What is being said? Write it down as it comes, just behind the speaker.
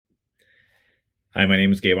Hi, my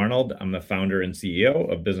name is Gabe Arnold. I'm the founder and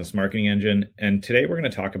CEO of Business Marketing Engine. And today we're going to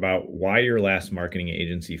talk about why your last marketing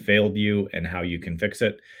agency failed you and how you can fix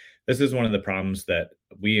it. This is one of the problems that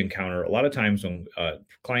we encounter a lot of times when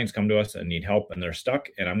clients come to us and need help and they're stuck.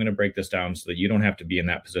 And I'm going to break this down so that you don't have to be in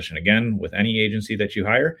that position again with any agency that you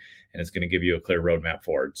hire. And it's going to give you a clear roadmap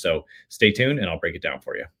forward. So stay tuned and I'll break it down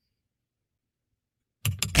for you.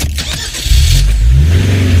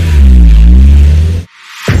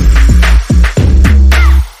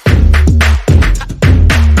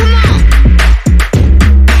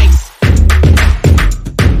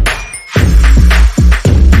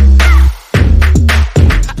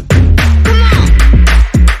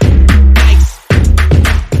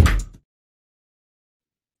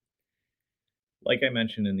 Like I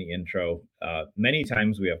mentioned in the intro, many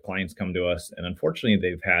times we have clients come to us, and unfortunately,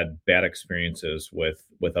 they've had bad experiences with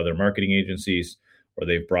other marketing agencies, or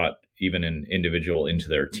they've brought even an individual into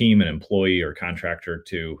their team, an employee or contractor,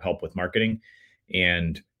 to help with marketing,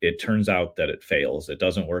 and it turns out that it fails. It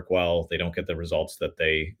doesn't work well. They don't get the results that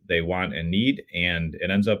they want and need, and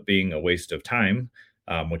it ends up being a waste of time,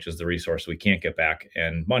 which is the resource we can't get back,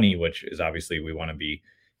 and money, which is obviously we want to be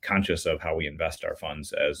conscious of how we invest our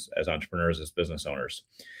funds as entrepreneurs, as business owners.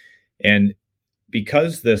 And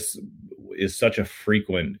because this is such a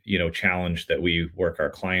frequent, challenge that we work our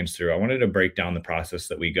clients through, I wanted to break down the process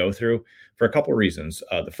that we go through for a couple of reasons.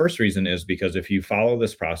 The first reason is because if you follow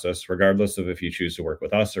this process, regardless of if you choose to work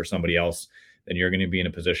with us or somebody else, then you're going to be in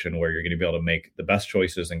a position where you're going to be able to make the best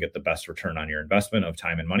choices and get the best return on your investment of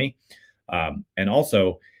time and money. And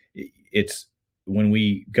also, it's when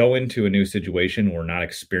we go into a new situation, we're not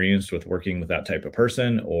experienced with working with that type of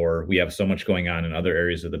person, or we have so much going on in other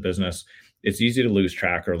areas of the business, it's easy to lose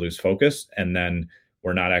track or lose focus. And then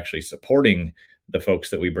we're not actually supporting the folks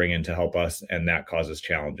that we bring in to help us. And that causes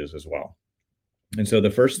challenges as well. And so the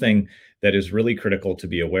first thing that is really critical to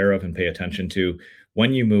be aware of and pay attention to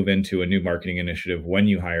when you move into a new marketing initiative, when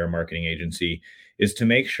you hire a marketing agency, is to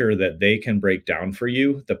make sure that they can break down for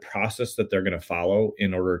you the process that they're going to follow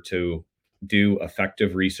in order to do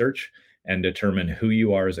effective research and determine who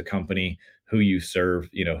you are as a company, who you serve,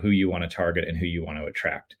 who you want to target and who you want to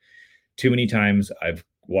attract. Too many times I've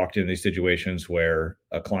walked in these situations where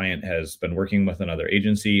a client has been working with another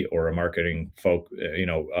agency or a marketing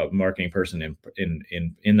a marketing person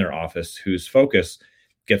in their office whose focus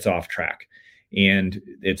gets off track. And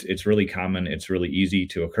it's really common. It's really easy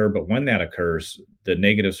to occur. But when that occurs, the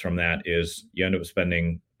negatives from that is you end up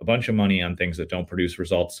spending a bunch of money on things that don't produce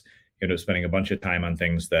results. You end up spending a bunch of time on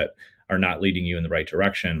things that are not leading you in the right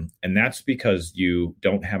direction. And that's because you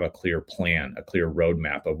don't have a clear plan, a clear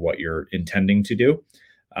roadmap of what you're intending to do.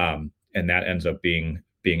 And that ends up being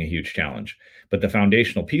a huge challenge. But the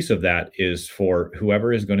foundational piece of that is for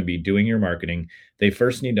whoever is going to be doing your marketing, they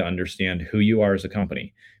first need to understand who you are as a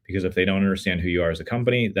company. Because if they don't understand who you are as a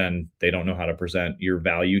company, then they don't know how to present your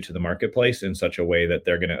value to the marketplace in such a way that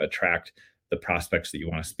they're going to attract the prospects that you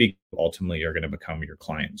want to speak to, ultimately are going to become your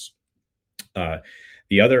clients.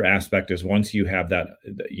 The other aspect is once you have that,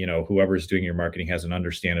 whoever's doing your marketing has an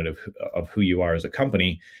understanding of who you are as a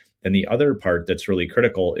company. And the other part that's really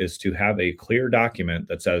critical is to have a clear document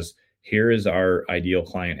that says, here is our ideal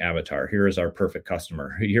client avatar. Here is our perfect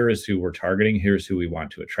customer. Here is who we're targeting. Here's who we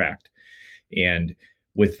want to attract. And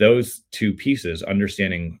with those two pieces,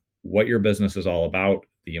 understanding what your business is all about,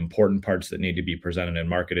 the important parts that need to be presented and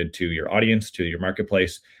marketed to your audience, to your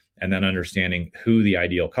marketplace, and then understanding who the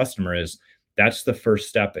ideal customer is, that's the first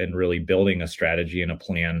step in really building a strategy and a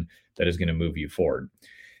plan that is going to move you forward.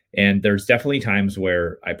 And there's definitely times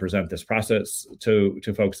where I present this process to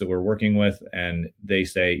folks that we're working with, and they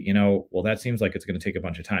say, well, that seems like it's going to take a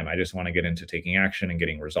bunch of time. I just want to get into taking action and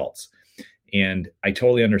getting results. And I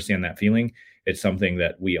totally understand that feeling. It's something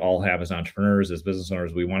that we all have as entrepreneurs, as business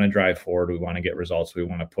owners. We want to drive forward. We want to get results. We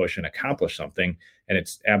want to push and accomplish something. And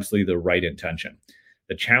it's absolutely the right intention.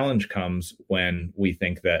 The challenge comes when we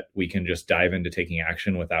think that we can just dive into taking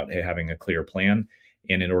action without having a clear plan.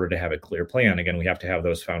 And in order to have a clear plan, again, we have to have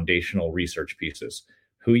those foundational research pieces: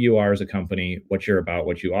 who you are as a company, what you're about,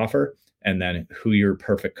 what you offer, and then who your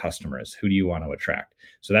perfect customer is. Who do you want to attract?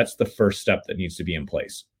 So that's the first step that needs to be in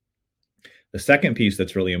place. The second piece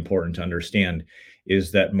that's really important to understand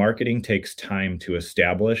is that marketing takes time to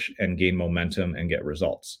establish and gain momentum and get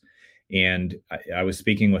results. And I was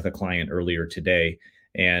speaking with a client earlier today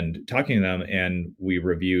and talking to them, and we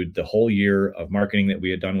reviewed the whole year of marketing that we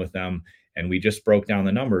had done with them. And we just broke down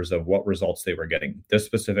the numbers of what results they were getting. This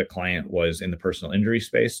specific client was in the personal injury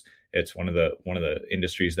space. It's one of the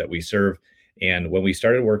industries that we serve. And when we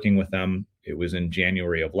started working with them, it was in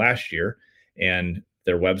January of last year, and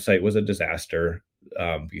their website was a disaster.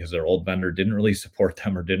 because their old vendor didn't really support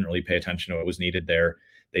them or didn't really pay attention to what was needed there.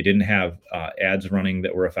 They didn't have ads running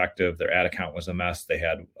that were effective. Their ad account was a mess. They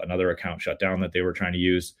had another account shut down that they were trying to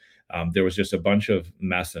use. There was just a bunch of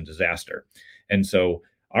mess and disaster. And so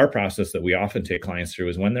our process that we often take clients through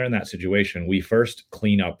is when they're in that situation, we first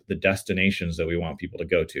clean up the destinations that we want people to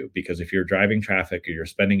go to. Because if you're driving traffic or you're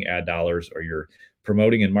spending ad dollars or you're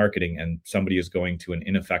promoting and marketing and somebody is going to an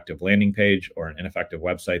ineffective landing page or an ineffective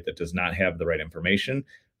website that does not have the right information,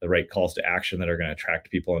 the right calls to action that are going to attract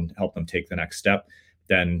people and help them take the next step,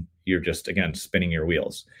 then you're just, again, spinning your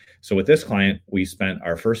wheels. So with this client, we spent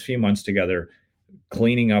our first few months together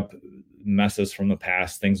cleaning up messes from the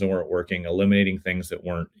past, things that weren't working, eliminating things that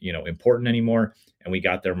weren't, important anymore. And we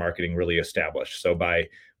got their marketing really established. So when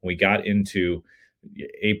we got into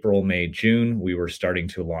April, May, June, we were starting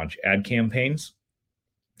to launch ad campaigns.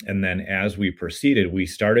 And then as we proceeded, we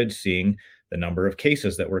started seeing the number of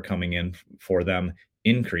cases that were coming in for them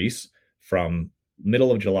increase from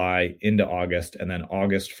middle of July into August, and then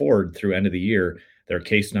August forward through end of the year, their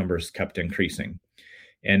case numbers kept increasing.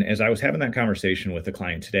 And as I was having that conversation with the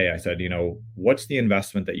client today, I said, what's the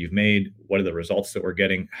investment that you've made? What are the results that we're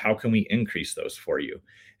getting? How can we increase those for you?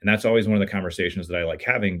 And that's always one of the conversations that I like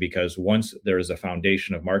having, because once there is a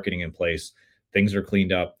foundation of marketing in place, things are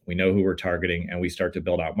cleaned up, we know who we're targeting, and we start to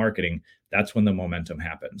build out marketing, that's when the momentum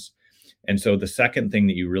happens. And so the second thing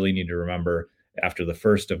that you really need to remember after the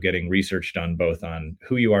first of getting research done, both on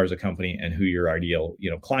who you are as a company and who your ideal,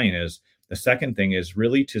 client is, the second thing is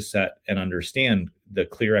really to set and understand the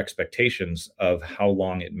clear expectations of how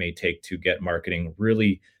long it may take to get marketing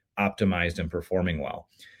really optimized and performing well.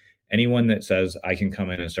 Anyone that says, I can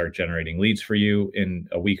come in and start generating leads for you in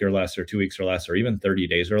a week or less, or 2 weeks or less, or even 30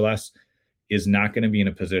 days or less, is not going to be in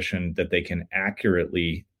a position that they can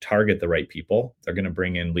accurately target the right people. They're going to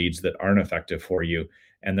bring in leads that aren't effective for you.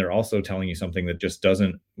 And they're also telling you something that just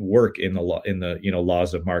doesn't work in the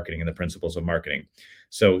laws of marketing and the principles of marketing.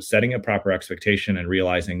 So setting a proper expectation and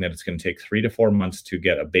realizing that it's going to take 3 to 4 months to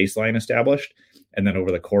get a baseline established. And then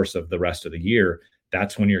over the course of the rest of the year,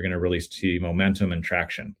 that's when you're going to really see momentum and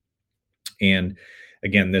traction. And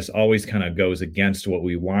again, this always kind of goes against what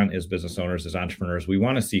we want as business owners, as entrepreneurs. We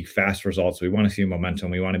want to see fast results. We want to see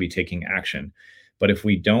momentum. We want to be taking action. But if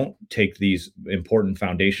we don't take these important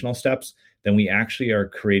foundational steps, then we actually are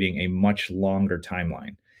creating a much longer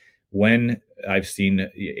timeline. When I've seen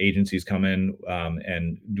agencies come in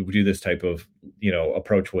and do this type of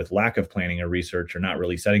approach with lack of planning or research, or not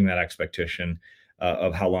really setting that expectation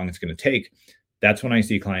of how long it's going to take, that's when I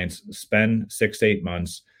see clients spend 6 to 8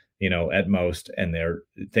 months, at most, and their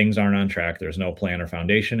things aren't on track. There's no plan or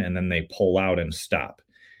foundation, and then they pull out and stop.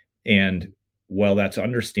 And while that's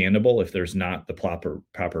understandable if there's not the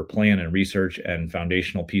proper plan and research and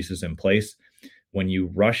foundational pieces in place, when you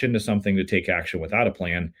rush into something to take action without a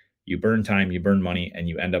plan, you burn time, you burn money, and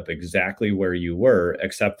you end up exactly where you were,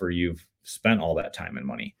 except for you've spent all that time and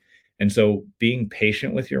money. And so being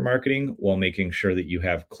patient with your marketing while making sure that you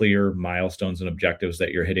have clear milestones and objectives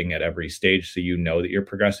that you're hitting at every stage, so you know that you're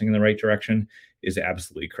progressing in the right direction, is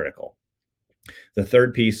absolutely critical. The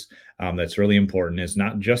third piece that's really important is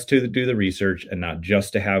not just to do the research and not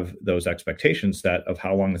just to have those expectations set of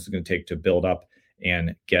how long this is going to take to build up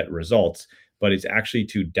and get results, but it's actually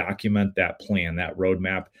to document that plan, that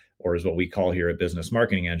roadmap, or is what we call here at Business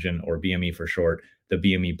Marketing Engine, or BME for short, the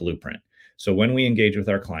BME blueprint. So when we engage with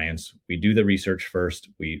our clients, we do the research first.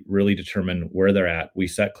 We really determine where they're at. We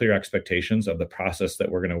set clear expectations of the process that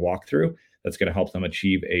we're going to walk through that's going to help them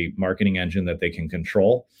achieve a marketing engine that they can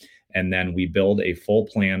control. And then we build a full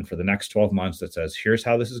plan for the next 12 months that says, here's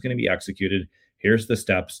how this is going to be executed. Here's the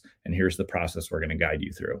steps, and here's the process we're going to guide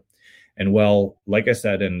you through. And well, like I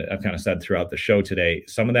said, and I've kind of said throughout the show today,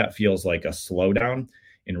 some of that feels like a slowdown.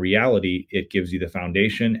 In reality, it gives you the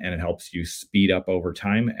foundation and it helps you speed up over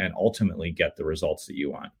time and ultimately get the results that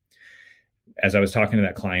you want. As I was talking to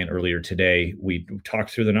that client earlier today, we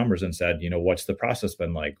talked through the numbers and said, what's the process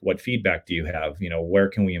been like? What feedback do you have? Where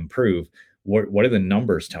can we improve? What are the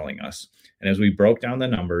numbers telling us? And as we broke down the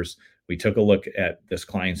numbers, we took a look at this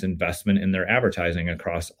client's investment in their advertising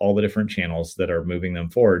across all the different channels that are moving them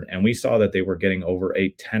forward. And we saw that they were getting over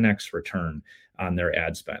a 10x return on their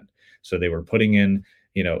ad spend. So they were putting in,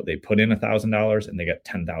 they put in $1,000 and they get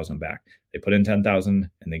 10,000 back. They put in 10,000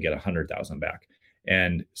 and they get 100,000 back.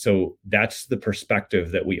 And so that's the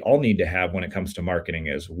perspective that we all need to have when it comes to marketing: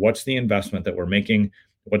 is what's the investment that we're making?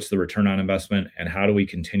 What's the return on investment? And how do we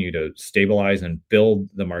continue to stabilize and build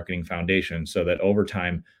the marketing foundation so that over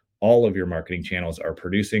time, all of your marketing channels are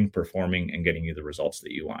producing, performing, and getting you the results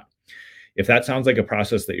that you want? If that sounds like a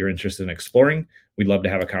process that you're interested in exploring, we'd love to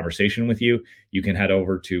have a conversation with you. You can head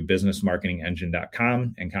over to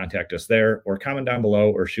businessmarketingengine.com and contact us there, or comment down below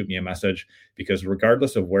or shoot me a message, because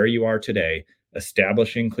regardless of where you are today,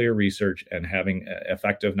 establishing clear research and having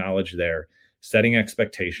effective knowledge there, setting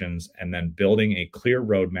expectations, and then building a clear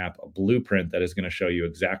roadmap, a blueprint that is going to show you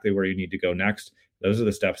exactly where you need to go next. Those are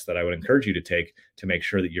the steps that I would encourage you to take to make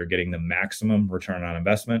sure that you're getting the maximum return on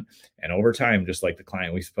investment. And over time, just like the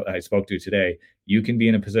client I spoke to today, you can be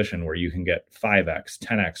in a position where you can get 5x,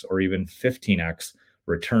 10x, or even 15x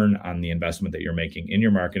return on the investment that you're making in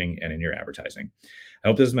your marketing and in your advertising. I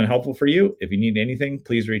hope this has been helpful for you. If you need anything,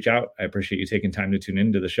 please reach out. I appreciate you taking time to tune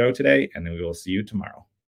into the show today, and then we will see you tomorrow.